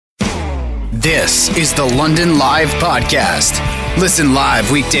This is the London Live Podcast. Listen live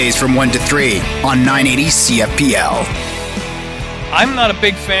weekdays from 1 to 3 on 980 CFPL. I'm not a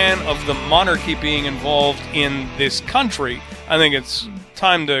big fan of the monarchy being involved in this country. I think it's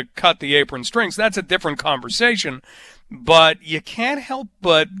time to cut the apron strings. That's a different conversation. But you can't help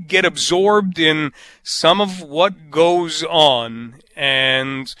but get absorbed in some of what goes on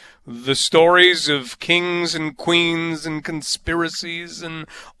and the stories of kings and queens and conspiracies and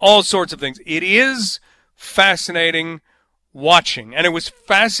all sorts of things. It is fascinating watching, and it was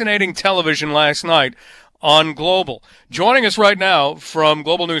fascinating television last night on Global. Joining us right now from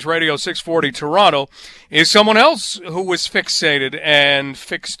Global News Radio 640 Toronto is someone else who was fixated and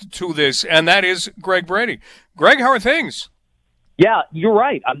fixed to this, and that is Greg Brady. Greg, how are things? Yeah, you're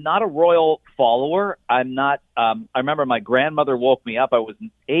right. I'm not a royal follower. I'm not. I remember my grandmother woke me up. I was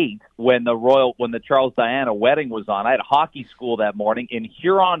 8 when the Charles Diana wedding was on. I had hockey school that morning in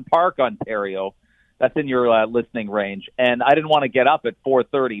Huron Park, Ontario. That's in your listening range. And I didn't want to get up at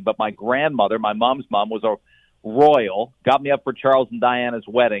 4:30, but my grandmother, my mom's mom, was a royal, got me up for Charles and Diana's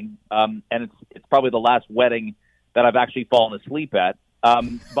wedding. And it's probably the last wedding that I've actually fallen asleep at.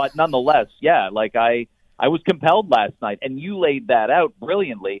 But nonetheless, yeah, like I was compelled last night, and you laid that out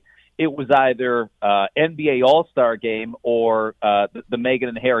brilliantly. It was either NBA All-Star Game or the Meghan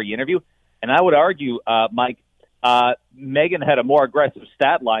and Harry interview. And I would argue, Mike, Meghan had a more aggressive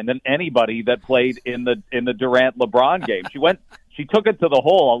stat line than anybody that played in the Durant-LeBron game. She took it to the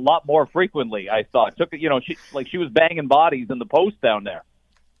hole a lot more frequently, I thought. She was banging bodies in the post down there.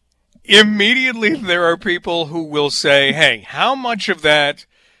 Immediately there are people who will say, hey, how much of that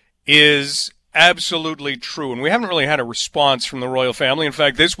is absolutely true? And we haven't really had a response from the royal family. In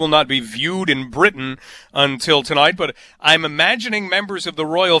fact, this will not be viewed in Britain until tonight, but I'm imagining members of the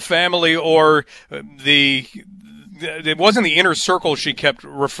royal family or it wasn't the inner circle she kept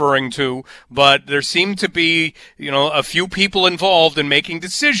referring to, but there seemed to be, a few people involved in making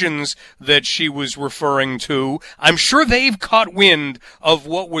decisions that she was referring to. I'm sure they've caught wind of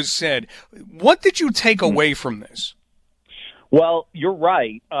what was said. What did you take away from this? Well, you're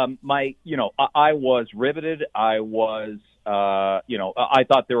right. I was riveted. I was, I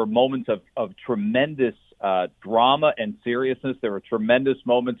thought there were moments of tremendous drama and seriousness. There were tremendous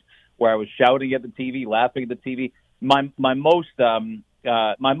moments where I was shouting at the TV, laughing at the TV. My most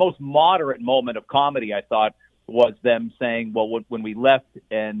moderate moment of comedy, I thought, was them saying, well, when we left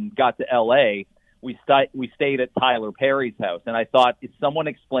and got to L.A., we stayed at Tyler Perry's house. And I thought, is someone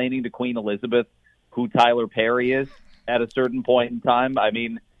explaining to Queen Elizabeth who Tyler Perry is at a certain point in time? I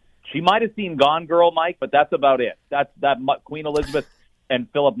mean, she might have seen Gone Girl, Mike, but that's about it. Queen Elizabeth and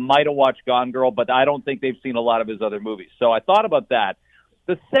Philip might have watched Gone Girl, but I don't think they've seen a lot of his other movies. So I thought about that.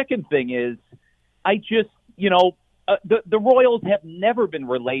 The second thing is, the royals have never been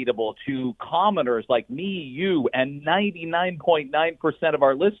relatable to commoners like me, you, and 99.9% of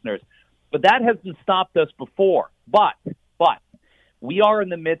our listeners. But that hasn't stopped us before. But we are in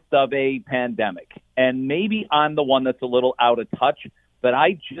the midst of a pandemic, and maybe I'm the one that's a little out of touch, but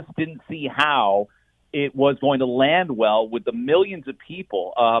I just didn't see how it was going to land well with the millions of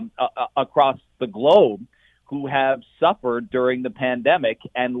people across the globe who have suffered during the pandemic,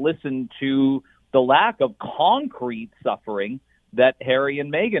 and listened to the lack of concrete suffering that Harry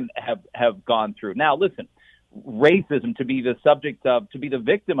and Meghan have gone through. Now, listen, racism, to be the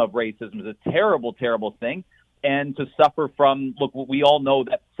victim of racism is a terrible, terrible thing. And to suffer from, look, we all know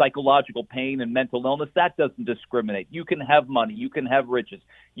that psychological pain and mental illness, that doesn't discriminate. You can have money, you can have riches,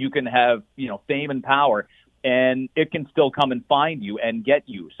 you can have, fame and power, and it can still come and find you and get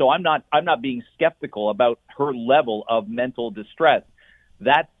you. So I'm not being skeptical about her level of mental distress.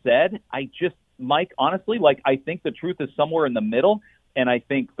 That said, Mike, honestly, I think the truth is somewhere in the middle, and I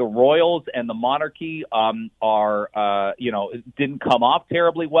think the royals and the monarchy didn't come off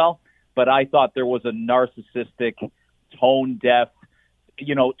terribly well. But I thought there was a narcissistic, tone-deaf,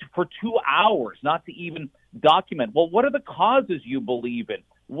 for 2 hours, not to even document. Well, what are the causes you believe in?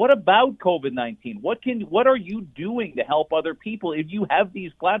 What about COVID-19? What are you doing to help other people if you have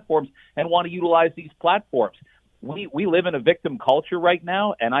these platforms and want to utilize these platforms? We live in a victim culture right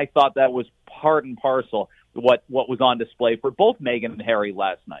now, and I thought that was part and parcel what was on display for both Meghan and Harry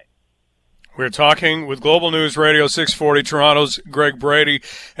last night. We're talking with Global News Radio 640 Toronto's Greg Brady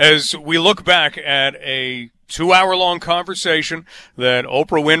as we look back at a 2-hour-long conversation that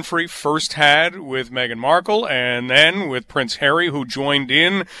Oprah Winfrey first had with Meghan Markle and then with Prince Harry, who joined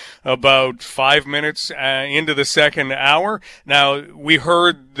in about 5 minutes into the second hour. Now, we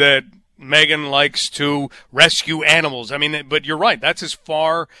heard that Meghan likes to rescue animals. I mean, but you're right. That's as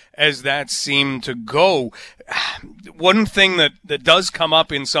far as that seemed to go. One thing that does come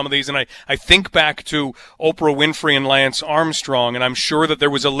up in some of these, and I think back to Oprah Winfrey and Lance Armstrong, and I'm sure that there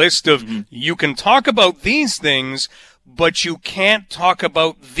was a list of, you can talk about these things, but you can't talk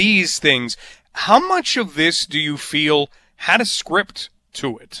about these things. How much of this do you feel had a script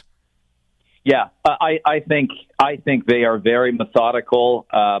to it? Yeah, I think they are very methodical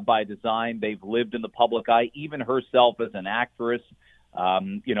by design. They've lived in the public eye, even herself as an actress.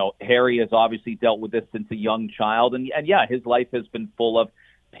 Harry has obviously dealt with this since a young child. And yeah, his life has been full of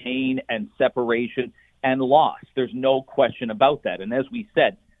pain and separation and loss. There's no question about that. And as we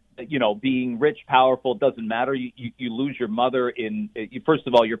said, being rich, powerful, doesn't matter. You lose your mother first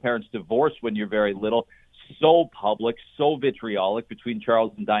of all, your parents divorced when you're very little. So public, so vitriolic between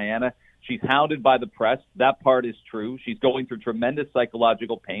Charles and Diana. She's hounded by the press. That part is true. She's going through tremendous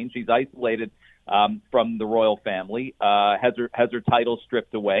psychological pain. She's isolated from the royal family, has her title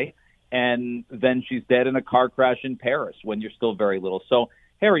stripped away, and then she's dead in a car crash in Paris when you're still very little. So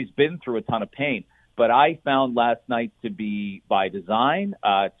Harry's been through a ton of pain. But I found last night to be by design,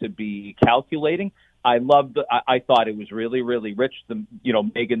 to be calculating. I thought it was really, really rich.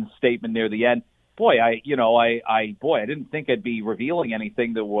 Meghan's statement near the end. I didn't think I'd be revealing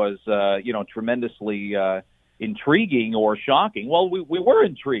anything that was, tremendously intriguing or shocking. Well, we were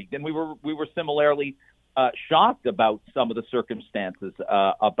intrigued, and we were similarly shocked about some of the circumstances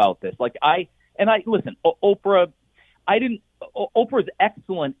about this. Listen, Oprah. Oprah's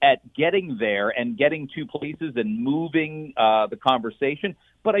excellent at getting there and getting to places and moving the conversation,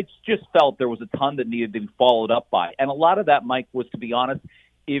 but I just felt there was a ton that needed to be followed up by. And a lot of that, Mike, was, to be honest,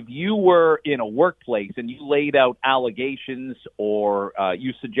 if you were in a workplace and you laid out allegations or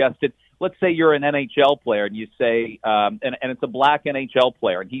you suggested, let's say you're an NHL player and you say, and it's a black NHL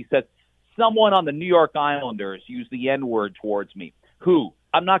player, and he says, someone on the New York Islanders used the N-word towards me. Who?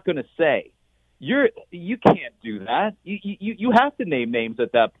 I'm not going to say. You can't do that. You have to name names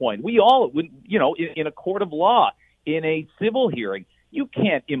at that point. We all, in a court of law, in a civil hearing, you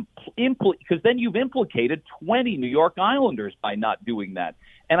can't because then you've implicated 20 New York Islanders by not doing that.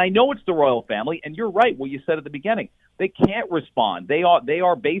 And I know it's the royal family, and you're right what you said at the beginning. They can't respond. They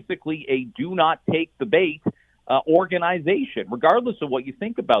are basically a do not take the bait organization, regardless of what you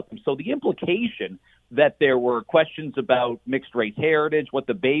think about them. So the implication that there were questions about mixed race heritage, what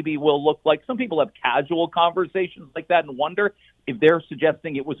the baby will look like. Some people have casual conversations like that and wonder if they're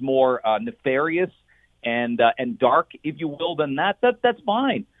suggesting it was more nefarious and dark, if you will, than that's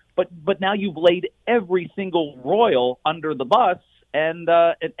fine. But now you've laid every single royal under the bus, and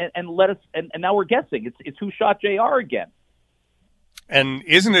let us and now we're guessing it's who shot JR again. And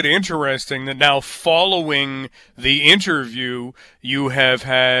isn't it interesting that now, following the interview, you have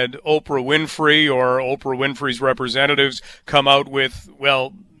had Oprah Winfrey or Oprah Winfrey's representatives come out with,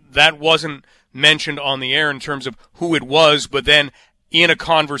 well, that wasn't mentioned on the air in terms of who it was, but then in a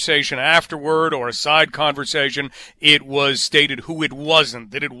conversation afterward or a side conversation, it was stated who it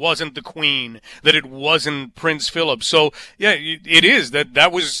wasn't, that it wasn't the Queen, that it wasn't Prince Philip. So, yeah, it is.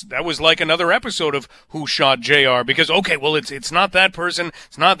 That was like another episode of Who Shot JR, because, okay, well, it's not that person,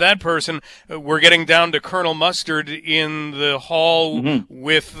 it's not that person. We're getting down to Colonel Mustard in the hall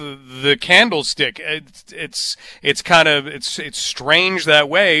with the candlestick. It's strange that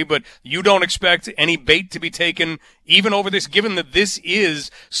way, but you don't expect any bait to be taken even over this, given that this is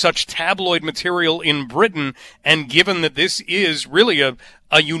such tabloid material in Britain, and given that this is really a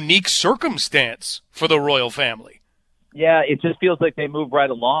unique circumstance for the royal family. Yeah, it just feels like they move right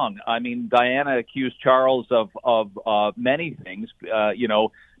along. I mean, Diana accused Charles of many things,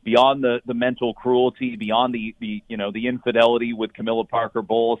 beyond the mental cruelty, beyond the infidelity with Camilla Parker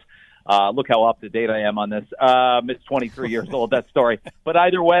Bowles. Look how up to date I am on this. It's 23 years old, that story. But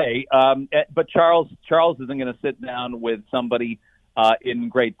either way, but Charles isn't going to sit down with somebody in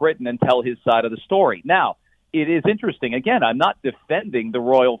Great Britain and tell his side of the story. Now, it is interesting. Again, I'm not defending the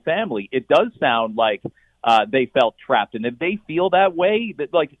royal family. It does sound like they felt trapped. And if they feel that way,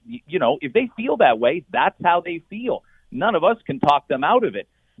 if they feel that way, that's how they feel. None of us can talk them out of it.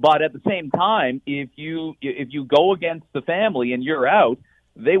 But at the same time, if you go against the family and you're out,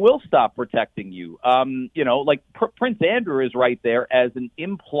 they will stop protecting you. Prince Andrew is right there as an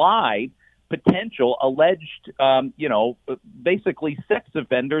implied potential alleged, basically sex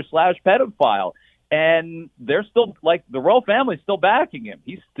offender / pedophile. And they're still, the royal family's still backing him.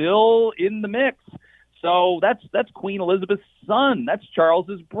 He's still in the mix. So that's Queen Elizabeth's son. That's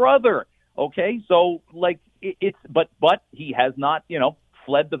Charles's brother. Okay. So but he has not,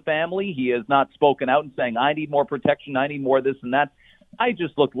 fled the family. He has not spoken out and saying, I need more protection. I need more this and that. I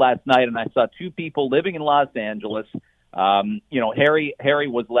just looked last night and I saw two people living in Los Angeles. Harry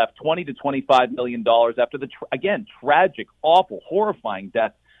was left $20 to $25 million after the, tragic, awful, horrifying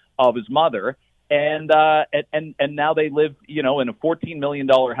death of his mother. And now they live, in a $14 million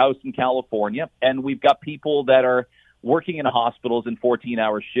house in California. And we've got people that are working in hospitals in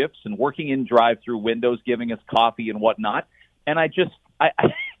 14-hour shifts and working in drive-through windows, giving us coffee and whatnot. And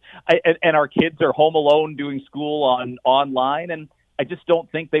and our kids are home alone doing school online. And I just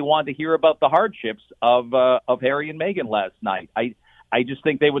don't think they want to hear about the hardships of Harry and Meghan last night. I just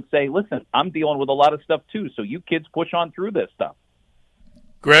think they would say, listen, I'm dealing with a lot of stuff too, so you kids push on through this stuff.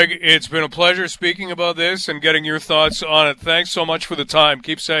 Greg, it's been a pleasure speaking about this and getting your thoughts on it. Thanks so much for the time.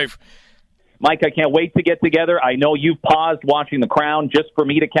 Keep safe. Mike, I can't wait to get together. I know you've paused watching The Crown just for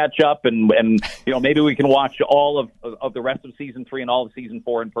me to catch up, and maybe we can watch all of the rest of Season 3 and all of Season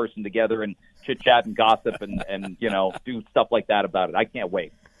 4 in person together and chit-chat and gossip and do stuff like that about it. I can't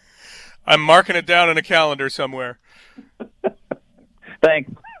wait. I'm marking it down in a calendar somewhere.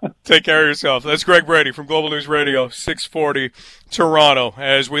 Thanks. Take care of yourself. That's Greg Brady from Global News Radio, 640 Toronto.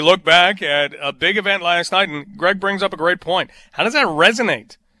 As we look back at a big event last night, and Greg brings up a great point. How does that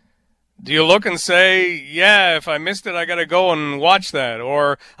resonate? Do you look and say, yeah, if I missed it, I got to go and watch that,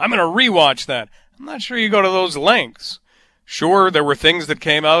 or I'm going to rewatch that? I'm not sure you go to those lengths. Sure, there were things that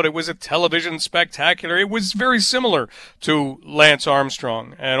came out. It was a television spectacular. It was very similar to Lance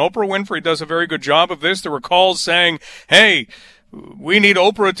Armstrong. And Oprah Winfrey does a very good job of this. There were calls saying, hey, we need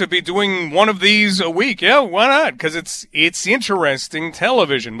Oprah to be doing one of these a week. Yeah, why not? Because it's interesting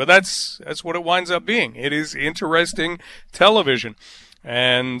television. But that's what it winds up being. It is interesting television.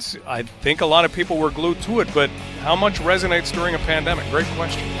 And I think a lot of people were glued to it, but how much resonates during a pandemic? Great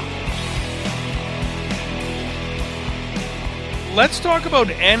question. Let's talk about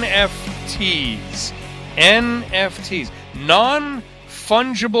NFTs. NFTs.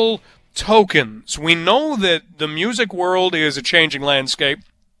 Non-fungible tokens. We know that the music world is a changing landscape,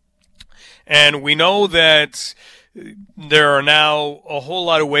 and we know that there are now a whole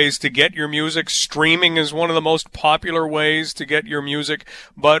lot of ways to get your music. Streaming is one of the most popular ways to get your music.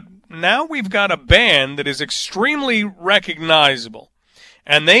 But now we've got a band that is extremely recognizable.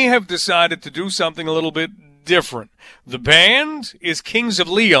 And they have decided to do something a little bit different. The band is Kings of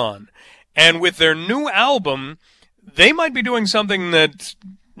Leon. And with their new album, they might be doing something that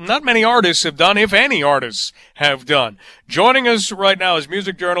not many artists have done, if any artists have done. Joining us right now is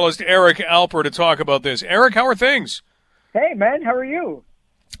music journalist Eric Alper to talk about this. Eric, how are things? Hey, man, how are you?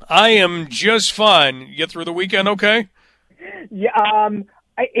 I am just fine. You get through the weekend okay? Yeah,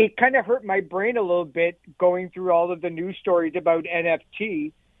 it kind of hurt my brain a little bit going through all of the news stories about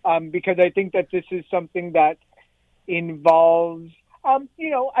NFT, because I think that this is something that involves,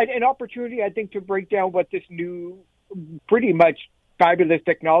 an opportunity, I think, to break down what this new, pretty much fabulous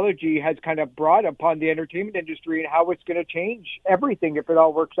technology has kind of brought upon the entertainment industry and how it's going to change everything if it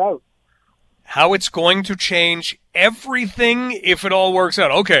all works out. How it's going to change everything if it all works out.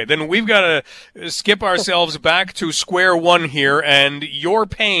 Okay, then we've got to skip ourselves back to square one here, and your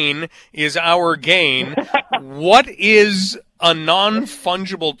pain is our gain. What is a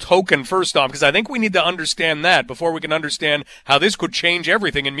non-fungible token, first off? Because I think we need to understand that before we can understand how this could change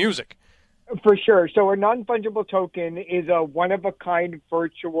everything in music. For sure. So a non-fungible token is a one-of-a-kind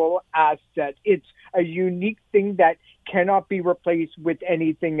virtual asset. It's a unique thing that cannot be replaced with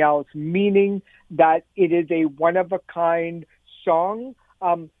anything else, meaning that it is a one-of-a-kind song.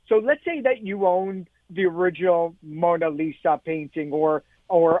 So let's say that you own the original Mona Lisa painting or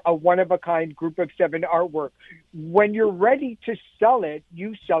a one-of-a-kind Group of Seven artwork. When you're ready to sell it,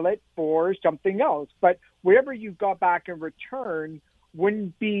 you sell it for something else. But whatever you got back in return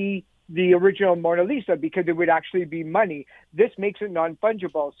wouldn't be the original Mona Lisa because it would actually be money. This makes it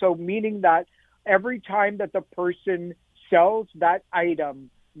non-fungible. So meaning that every time that the person sells that item,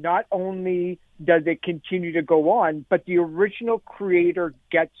 not only does it continue to go on, but the original creator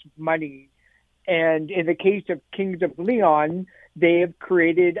gets money. And in the case of Kings of Leon, they have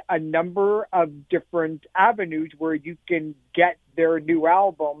created a number of different avenues where you can get their new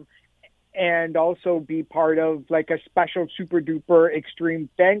album and also be part of like a special super duper extreme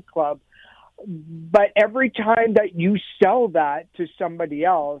fan club. But every time that you sell that to somebody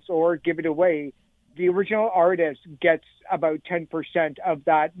else or give it away, the original artist gets about 10% of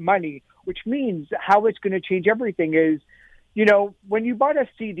that money, which means how it's going to change everything is, when you bought a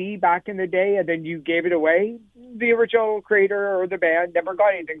CD back in the day and then you gave it away, the original creator or the band never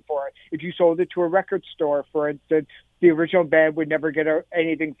got anything for it. If you sold it to a record store, for instance, the original band would never get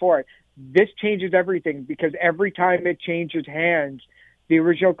anything for it. This changes everything because every time it changes hands, the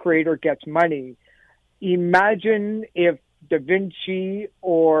original creator gets money. Imagine if Da Vinci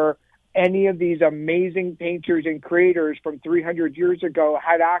or any of these amazing painters and creators from 300 years ago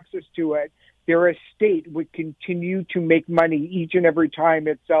had access to it, their estate would continue to make money each and every time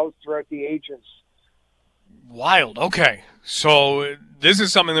it sells throughout the ages. Wild. Okay. So this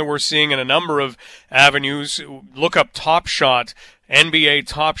is something that we're seeing in a number of avenues. Look up Top Shot, NBA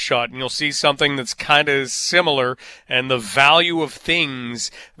Top Shot, and you'll see something that's kind of similar. And the value of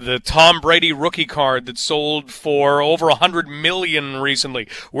things, the Tom Brady rookie card that sold for over $100 million recently.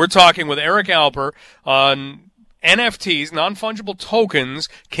 We're talking with Eric Alper on NFTs, non-fungible tokens.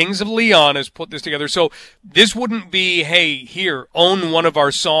 Kings of Leon has put this together. So this wouldn't be, hey, here, own one of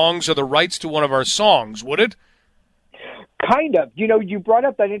our songs or the rights to one of our songs, would it? Kind of. You know, you brought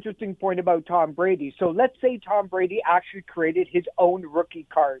up that interesting point about Tom Brady. So let's say Tom Brady actually created his own rookie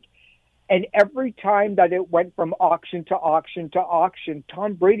card. And every time that it went from auction to auction to auction,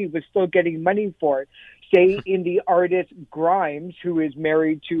 Tom Brady was still getting money for it. Say in the artist Grimes, who is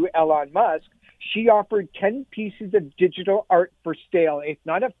married to Elon Musk, she offered 10 pieces of digital art for sale. It's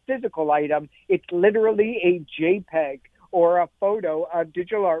not a physical item. It's literally a JPEG or a photo of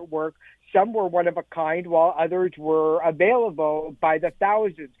digital artwork. Some were one of a kind, while others were available by the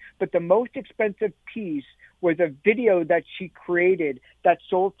thousands. But the most expensive piece was a video that she created that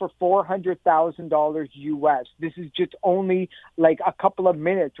sold for $400,000 US. This is just only like a couple of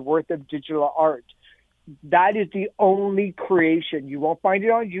minutes worth of digital art. That is the only creation. You won't find it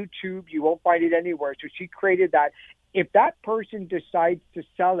on YouTube. You won't find it anywhere. So she created that. If that person decides to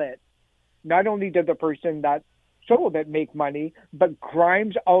sell it, not only does the person that sold it make money, but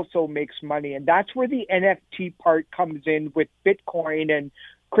Grimes also makes money. And that's where the NFT part comes in with Bitcoin and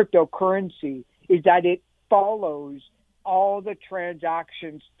cryptocurrency, is that it follows all the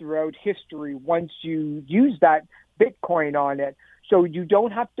transactions throughout history once you use that Bitcoin on it. So you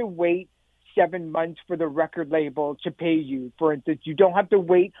don't have to wait 7 months for the record label to pay you. For instance, you don't have to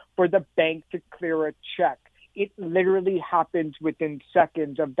wait for the bank to clear a check. It literally happens within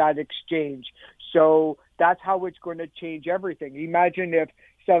seconds of that exchange. So that's how it's going to change everything. Imagine if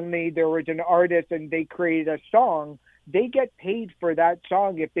suddenly there was an artist and they created a song, they get paid for that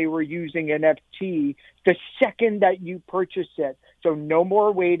song if they were using NFT the second that you purchase it. So no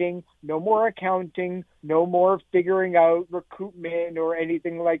more waiting, no more accounting, no more figuring out recoupment or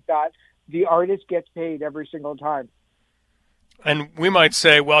anything like that. The artist gets paid every single time. And we might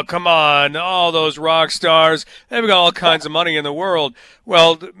say, well, come on, all those rock stars, they've got all kinds of money in the world.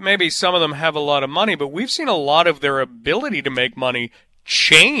 Well, maybe some of them have a lot of money, but we've seen a lot of their ability to make money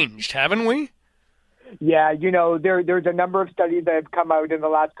changed, haven't we? Yeah, you know, there's a number of studies that have come out in the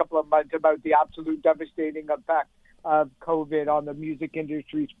last couple of months about the absolute devastating effect of COVID on the music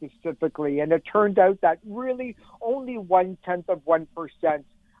industry specifically. And it turned out that really only 0.1%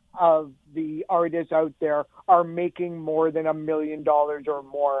 of the artists out there are making more than $1 million or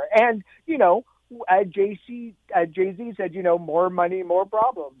more. And, you know, Jay-Z said, you know, more money, more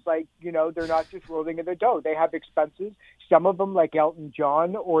problems. Like, you know, they're not just rolling in the dough. They have expenses. Some of them, like Elton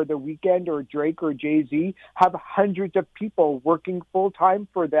John or The Weeknd or Drake or Jay-Z, have hundreds of people working full-time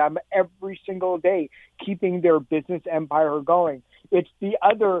for them every single day, keeping their business empire going. It's the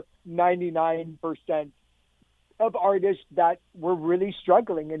other 99% of artists that were really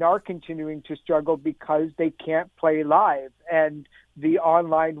struggling and are continuing to struggle because they can't play live, and the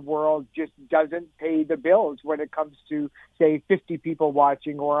online world just doesn't pay the bills when it comes to, say, 50 people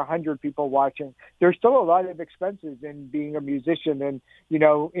watching or 100 people watching. There's still a lot of expenses in being a musician. And, you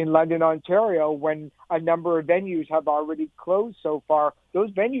know, in London, Ontario, when a number of venues have already closed so far, those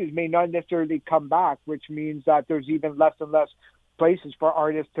venues may not necessarily come back, which means that there's even less and less places for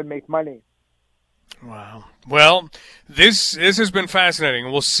artists to make money. Wow. Well, this has been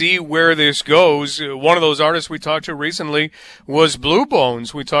fascinating. We'll see where this goes. One of those artists we talked to recently was Blue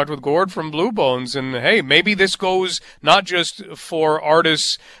Bones. We talked with Gord from Blue Bones, and hey, maybe this goes not just for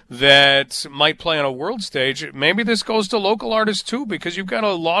artists that might play on a world stage. Maybe this goes to local artists too, because you've got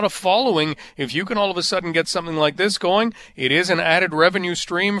a lot of following. If you can all of a sudden get something like this going, it is an added revenue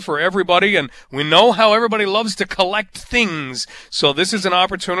stream for everybody, and we know how everybody loves to collect things. So this is an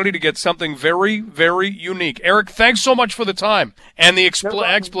opportunity to get something very, very unique. Eric, thanks so much for the time and the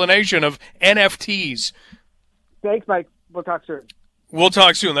explanation of NFTs. Thanks, Mike. We'll talk soon. We'll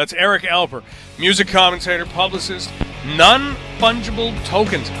talk soon. That's Eric Alper, music commentator, publicist, non-fungible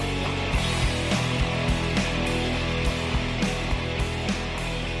tokens.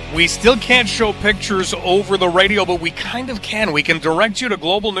 We still can't show pictures over the radio, but we kind of can. We can direct you to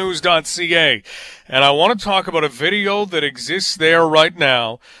globalnews.ca. And I want to talk about a video that exists there right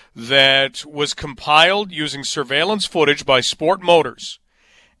now that was compiled using surveillance footage by Sport Motors.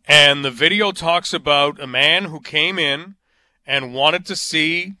 And the video talks about a man who came in and wanted to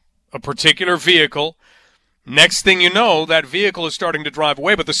see a particular vehicle. Next thing you know, that vehicle is starting to drive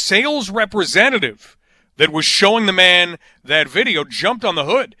away. But the sales representative that was showing the man that video jumped on the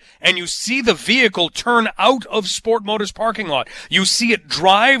hood, and you see the vehicle turn out of Sport Motors parking lot. You see it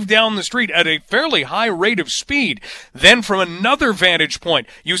drive down the street at a fairly high rate of speed. Then from another vantage point,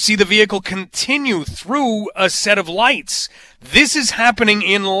 you see the vehicle continue through a set of lights. This is happening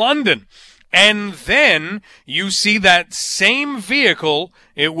in London. And then you see that same vehicle,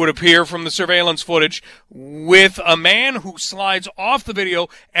 it would appear from the surveillance footage, with a man who slides off the video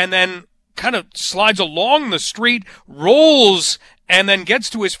and then kind of slides along the street, rolls, and then gets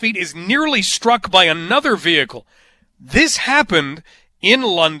to his feet, is nearly struck by another vehicle. This happened in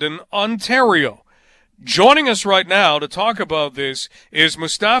London, Ontario. Joining us right now to talk about this is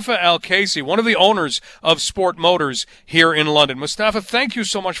Mustafa Al-Kaisi, one of the owners of Sport Motors here in London. Mustafa, thank you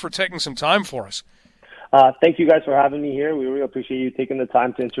so much for taking some time for us. Thank you guys for having me here. We really appreciate you taking the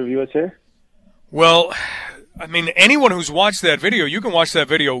time to interview us here. Well, I mean, anyone who's watched that video, you can watch that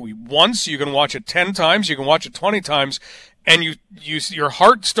video once, you can watch it 10 times, you can watch it 20 times, and your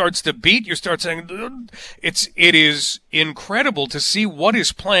heart starts to beat. You start saying, it is incredible to see what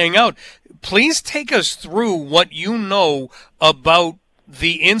is playing out. Please take us through what you know about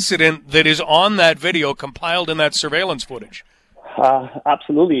the incident that is on that video compiled in that surveillance footage.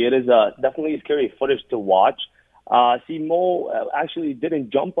 Absolutely. It is definitely scary footage to watch. Mo actually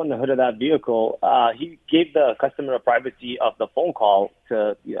didn't jump on the hood of that vehicle. He gave the customer a privacy of the phone call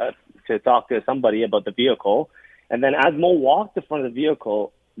to talk to somebody about the vehicle. And then as Mo walked in front of the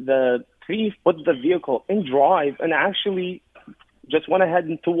vehicle, the thief put the vehicle in drive and actually just went ahead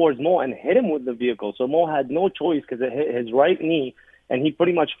and towards Mo and hit him with the vehicle. So Mo had no choice because it hit his right knee, and he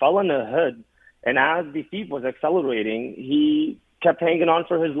pretty much fell on the hood. And as the thief was accelerating, he kept hanging on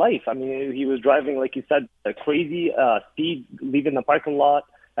for his life. I mean, he was driving, like you said, a crazy speed, leaving the parking lot,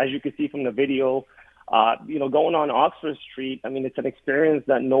 as you can see from the video. Going on Oxford Street, I mean, it's an experience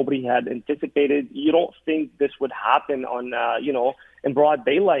that nobody had anticipated. You don't think this would happen on, in broad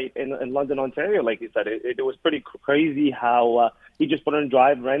daylight in London, Ontario, like you said. It was pretty crazy how he just put on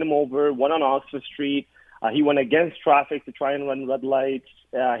drive, ran him over, went on Oxford Street. He went against traffic to try and run red lights.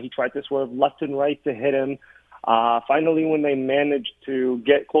 He tried to swerve left and right to hit him. Finally, when they managed to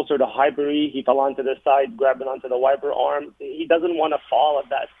get closer to Highbury, he fell onto the side, grabbing onto the wiper arm. He doesn't want to fall at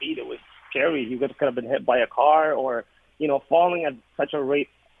that speed. It was scary. He could have been hit by a car, or, falling at such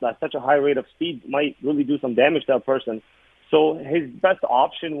a high rate of speed might really do some damage to a person. So his best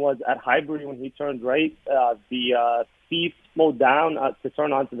option was at Highbury when he turned right. The thief slowed down to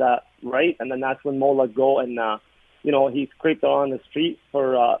turn onto that right, and then that's when Mo let go, and he scraped on the street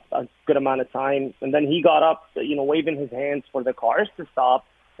for a good amount of time. And then he got up, waving his hands for the cars to stop,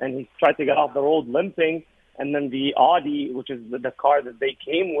 and he tried to get off the road limping. And then the Audi, which is the car that they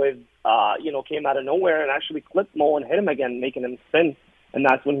came with, came out of nowhere and actually clipped Mo and hit him again, making him spin. And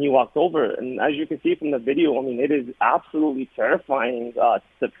that's when he walked over. And as you can see from the video, I mean, it is absolutely terrifying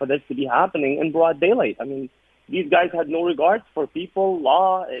for this to be happening in broad daylight. I mean, these guys had no regards for people,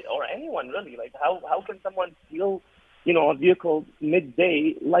 law, or anyone, really. Like, how can someone steal, a vehicle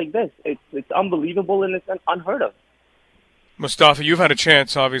midday like this? It's unbelievable, and it's unheard of. Mustafa, you've had a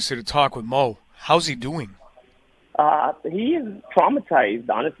chance, obviously, to talk with Mo. How's he doing? He is traumatized,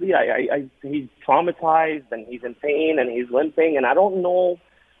 honestly. He's traumatized, and he's in pain, and he's limping, and I don't know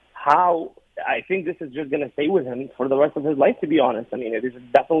how. I think this is just going to stay with him for the rest of his life, to be honest. I mean, it is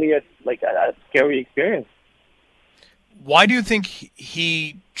definitely a scary experience. Why do you think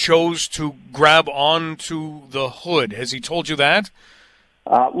he chose to grab onto the hood? Has he told you that?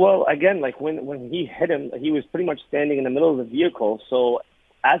 Well, again, like when he hit him, he was pretty much standing in the middle of the vehicle, so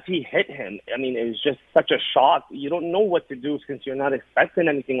as he hit him, I mean, it was just such a shock. You don't know what to do since you're not expecting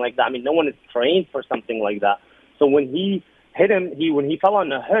anything like that. I mean, no one is trained for something like that. So when he hit him, when he fell on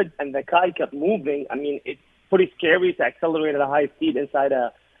the hood and the car kept moving, I mean, it's pretty scary to accelerate at a high speed inside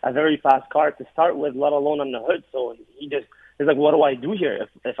a very fast car to start with, let alone on the hood. So he's like, what do I do here?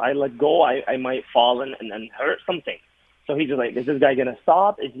 If I let go, I might fall and hurt something. So he's just like, is this guy going to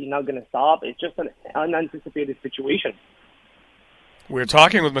stop? Is he not going to stop? It's just an unanticipated situation. We're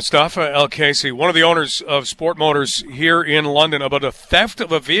talking with Mustafa Al-Kaisi, one of the owners of Sport Motors here in London, about a theft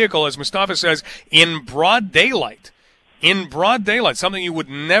of a vehicle, as Mustafa says, in broad daylight. In broad daylight, something you would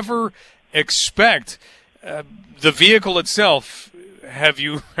never expect. The vehicle itself, have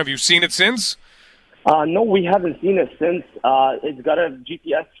you seen it since? No, we haven't seen it since. It's got a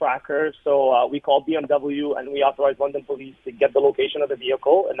GPS tracker, so we called BMW and we authorized London Police to get the location of the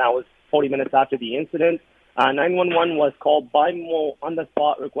vehicle, and that was 40 minutes after the incident. 911 was called by Mo on the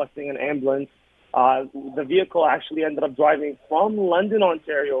spot requesting an ambulance. The vehicle actually ended up driving from London,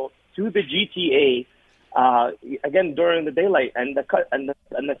 Ontario to the GTA, again, during the daylight. And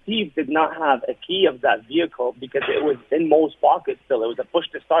the thief did not have a key of that vehicle because it was in Mo's pocket still. It was a push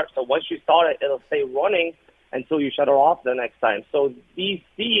to start. So once you start it, it'll stay running until you shut it off the next time. So these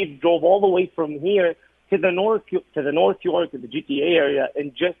thieves drove all the way from here to the North York, to the GTA area,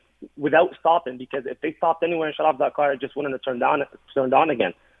 and just without stopping, because if they stopped anywhere and shut off that car, it just wouldn't have turned on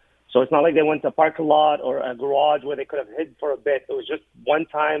again. So it's not like they went to a parking lot or a garage where they could have hid for a bit. It was just one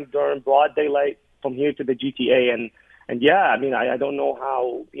time during broad daylight from here to the GTA. And yeah, I mean, I don't know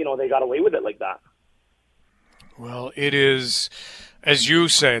how, they got away with it like that. Well, it is, as you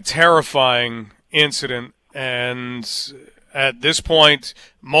say, a terrifying incident. And at this point,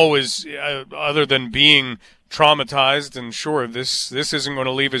 Mo is, other than being traumatized, and sure, this isn't going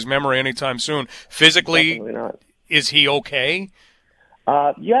to leave his memory anytime soon. Physically, definitely not. Is he okay?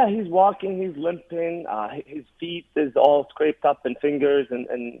 Yeah, he's walking, he's limping, his feet is all scraped up and fingers,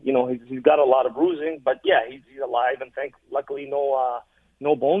 and he's got a lot of bruising, but yeah, he's alive, and luckily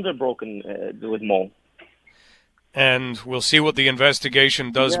no bones are broken with Mo. And we'll see what the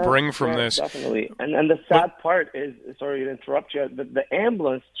investigation does bring from this. Definitely. And the sad part is, sorry to interrupt you, the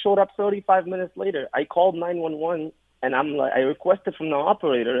ambulance showed up 35 minutes later. I called 911, and I requested from the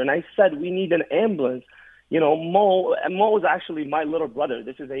operator, and I said, we need an ambulance. Mo is actually my little brother.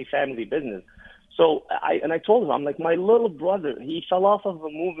 This is a family business. So I told him, I'm like, my little brother, he fell off of a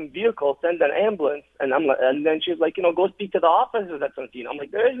moving vehicle, send an ambulance. And and then she's like, go speak to the officers at Centene. I'm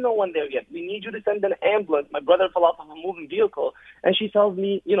like, there is no one there yet. We need you to send an ambulance. My brother fell off of a moving vehicle. And she tells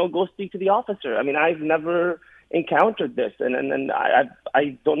me, go speak to the officer. I mean, I've never encountered this. And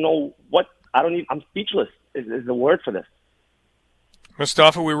I don't know I'm speechless is the word for this.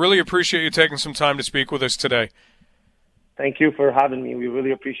 Mustafa, we really appreciate you taking some time to speak with us today. Thank you for having me. We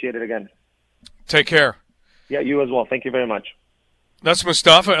really appreciate it again. Take care. Yeah, you as well. Thank you very much. That's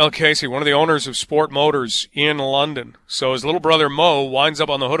Mustafa El Casey, one of the owners of Sport Motors in London. So his little brother Mo winds up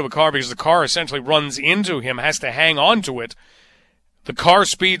on the hood of a car because the car essentially runs into him, has to hang on to it. The car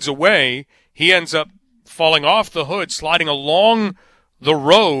speeds away. He ends up falling off the hood, sliding along the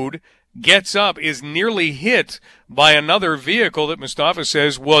road, gets up, is nearly hit by another vehicle that Mustafa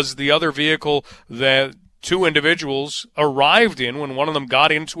says was the other vehicle that two individuals arrived in when one of them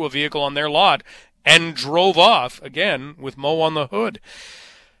got into a vehicle on their lot and drove off, again, with Mo on the hood.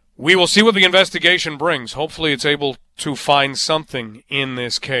 We will see what the investigation brings. Hopefully it's able to find something in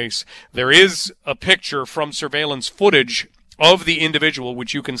this case. There is a picture from surveillance footage of the individual,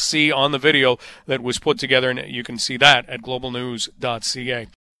 which you can see on the video that was put together, and you can see that at globalnews.ca.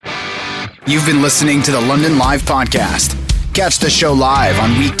 You've been listening to the London Live Podcast. Catch the show live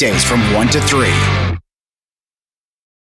on weekdays from 1 to 3.